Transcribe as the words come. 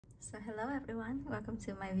So hello everyone, welcome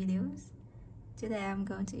to my videos. Today I'm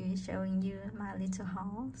going to be showing you my little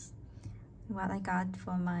hauls, what I got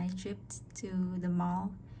for my trip to the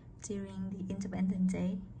mall during the Independence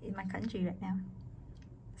Day in my country right now.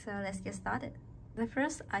 So let's get started. The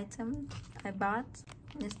first item I bought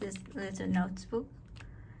is this little notebook.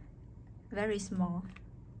 Very small.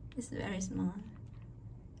 It's very small.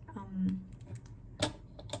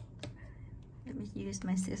 Let me use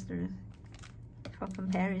my scissors for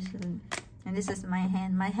comparison. And this is my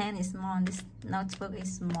hand. My hand is small and this notebook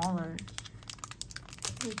is smaller.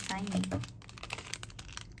 Very tiny.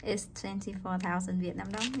 It's 24,000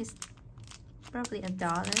 Vietnam dong. It's probably $1.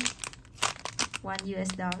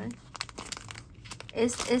 $1.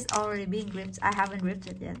 It's already being ripped. I haven't ripped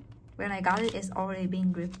it yet. When I got it, it's already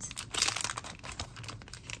being ripped.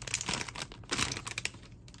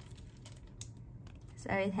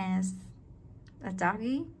 So it has a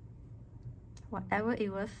doggy. Whatever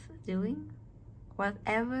is worth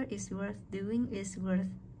doing is worth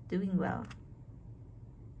doing well.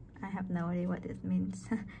 I have no idea what this means.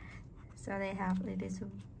 So they have a little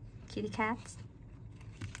kitty cats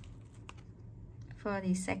for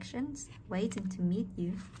these sections. Waiting to meet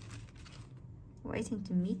you.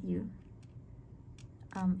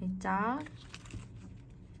 A dog,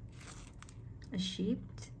 a sheep,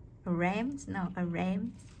 a ram, and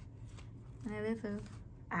a little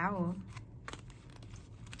owl.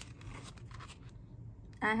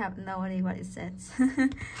 I have no idea what it says.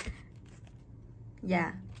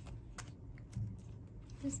 Yeah.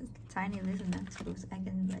 This is a tiny little notebook. I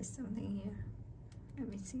can write something here. Let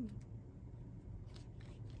me see.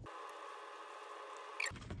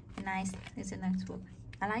 Nice little notebook.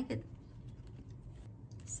 I like it.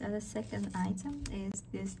 So the second item is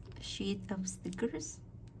this sheet of stickers.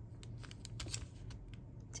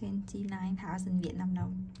 29,000 Vietnam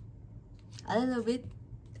dong. A little bit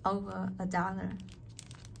over $1.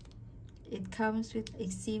 It comes with,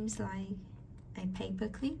 it seems like a paper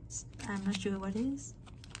clips. I'm not sure what it is.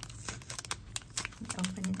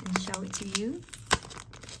 Open it and show it to you.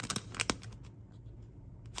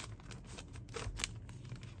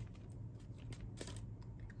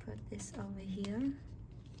 Put this over here.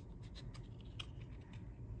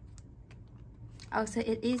 Oh, so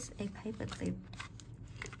it is a paper clip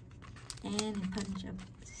and a bunch of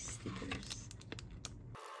stickers.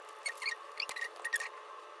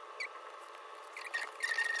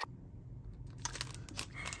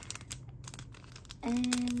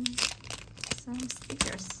 And some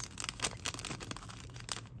stickers.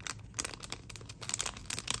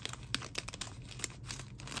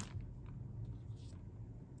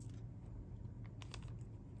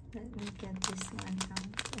 Let me get this one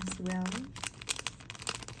out as well.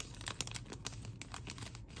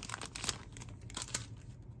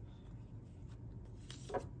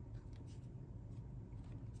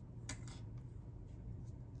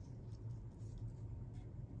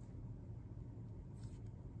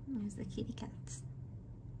 Here's the kitty cats.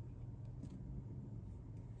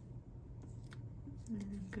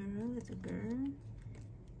 Little girl.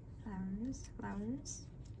 Flowers.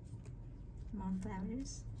 More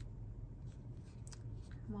flowers.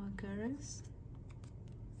 More girls.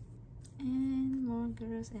 And more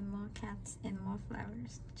girls and more cats and more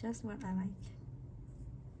flowers. Just what I like.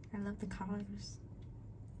 I love the colors.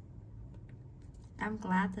 I'm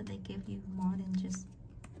glad that they give you more than just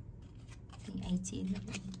the 18 of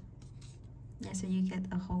them. Yeah, so you get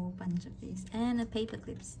a whole bunch of these and a paper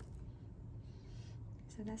clips.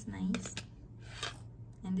 So that's nice.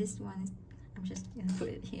 And this one is, I'm just gonna put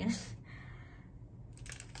it here.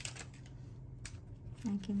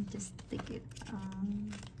 I can just stick it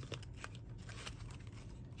on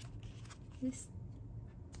this.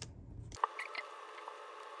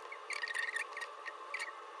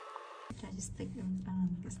 Try to stick them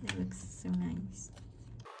on because they look so nice.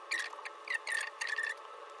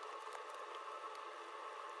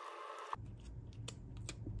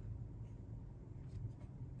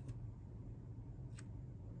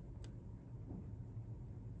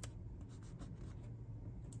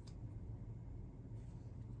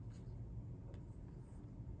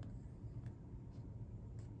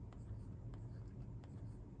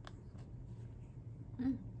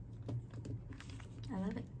 I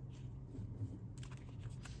love it.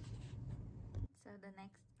 So the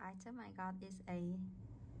next item I got is a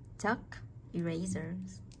duck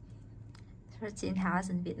erasers.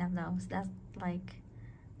 13,000 Vietnam dollars. That's like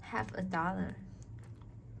 $half. It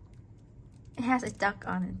has a duck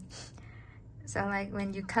on it. So like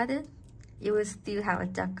when you cut it, you will still have a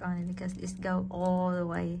duck on it because it goes all the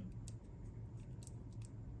way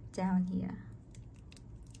down here.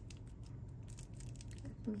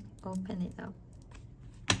 Let me open it up.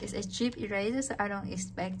 It's a cheap eraser, so I don't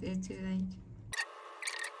expect it to like.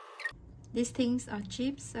 These things are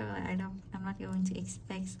cheap, so I'm not going to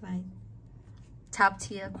expect like top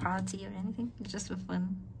tier quality or anything. It's just for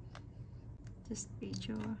fun. Just be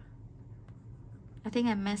sure. I think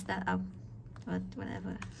I messed that up, but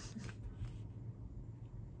whatever.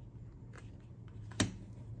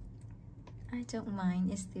 I don't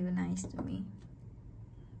mind, it's still nice to me.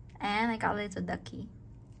 And I got a little ducky.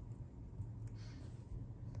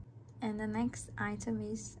 And the next item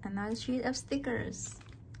is another sheet of stickers.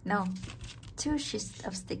 No, 2 sheets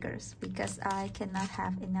of stickers because I cannot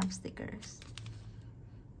have enough stickers.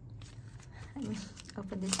 Let me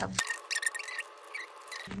open this up.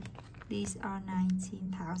 These are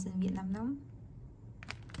 19,000 Vietnam dong.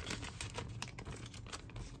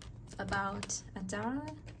 About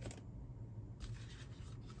 $1.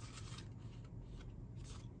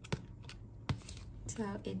 So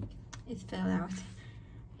it fell out.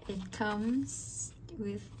 It comes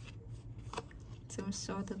with some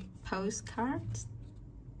sort of postcards.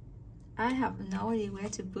 I have no idea where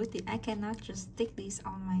to put it. I cannot just stick these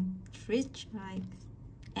on my fridge like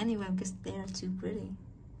anywhere because they are too pretty.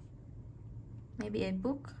 Maybe a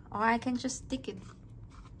book, or I can just stick it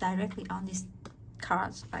directly on these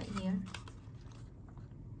cards right here.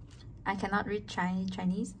 I cannot read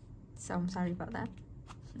Chinese, so I'm sorry about that.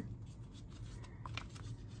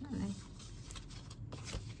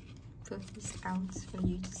 Put this out for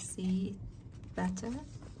you to see it better.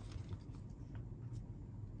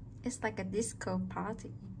 It's like a disco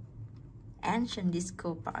party, ancient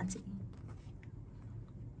disco party.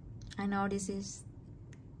 I know this is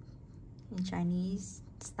in Chinese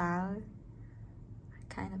style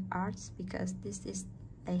kind of arts because this is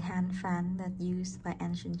a hand fan that used by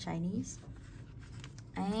ancient Chinese.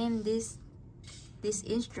 And this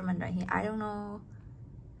instrument right here, I don't know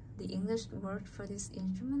the English word for this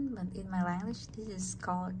instrument, but in my language this is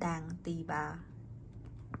called đàn tỳ bà.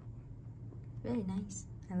 Very nice,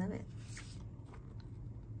 I love it.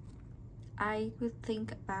 I would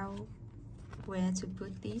think about where to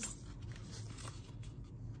put these,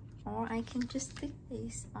 or I can just stick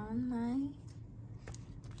this on my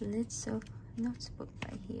little notebook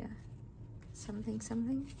right here. Something.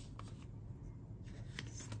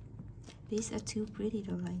 These are too pretty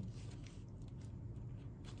though, like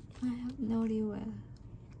I have no idea where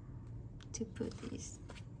to put these.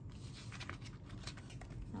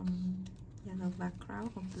 Yellow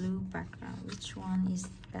background or blue background, which one is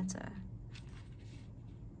better?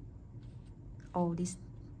 Oh, this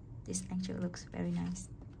actually looks very nice.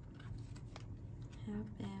 How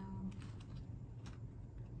about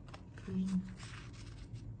green?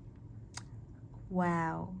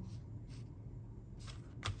 Wow,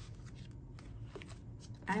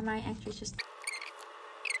 I might actually just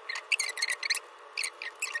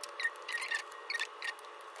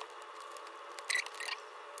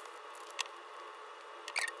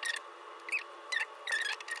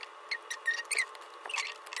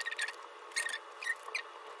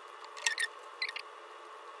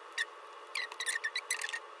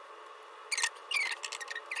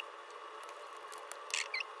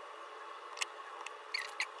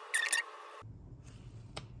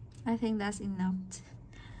I think that's enough.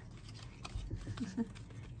 I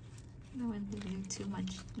don't want to do too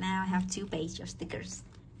much. Now I have 2 pages of stickers.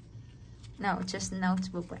 No, just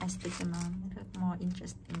notebook, but I stick them on. I look more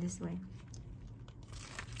interesting this way.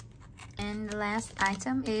 And the last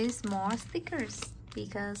item is more stickers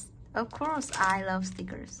because of course I love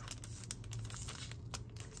stickers.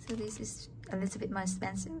 So this is a little bit more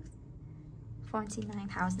expensive.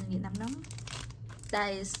 49,000 Vietnam dong.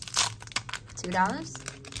 That is $2.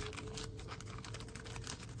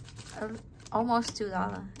 Almost $2,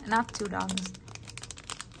 not $2,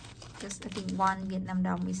 because I think 1 Vietnam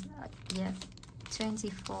dong is yeah,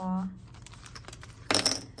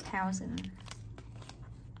 24,000.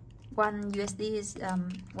 1 USD is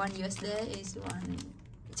 1 USD is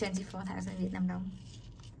 24,000 Vietnam dong.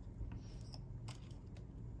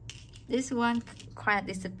 This one quite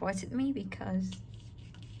disappointed me because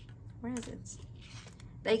where is it?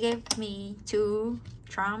 They gave me 2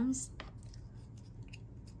 charms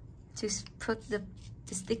to put the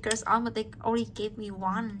stickers on, but they only gave me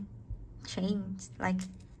 1 chain. Like,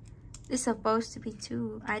 it's supposed to be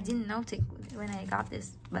 2. I didn't notice when I got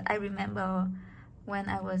this, but I remember when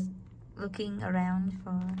I was looking around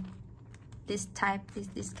for this type,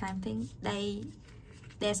 this kind of thing,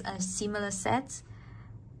 there's a similar set,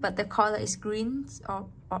 but the color is green or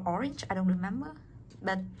orange, I don't remember,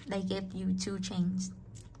 but they gave you 2 chains.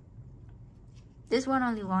 This one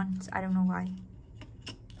only 1, so I don't know why.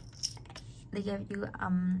 they gave you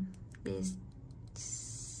this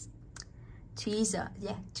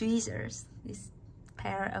tweezers, this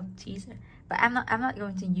pair of tweezers. But I'm not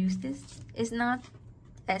going to use this. It's not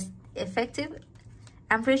as effective.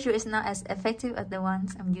 I'm pretty sure it's not as effective as the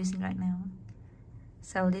ones I'm using right now.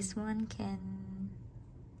 So this one can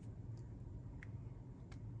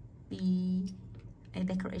be a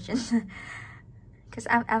decoration. Because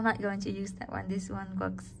I'm not going to use that one. This one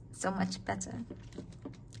works so much better.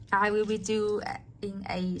 I will be doing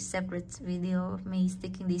a separate video of me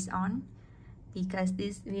sticking this on, because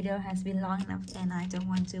this video has been long enough and I don't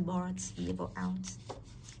want to bore people out.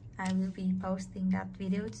 I will be posting that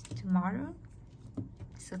video tomorrow.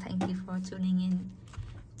 So thank you for tuning in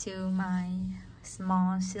to my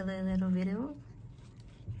small silly little video.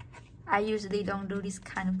 I usually don't do this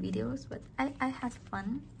kind of videos, but I had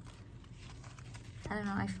fun. I don't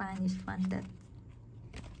know, I find it fun that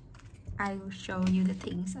I will show you the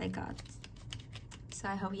things I got. So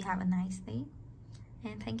I hope you have a nice day,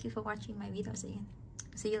 and thank you for watching my videos again.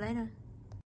 See you later.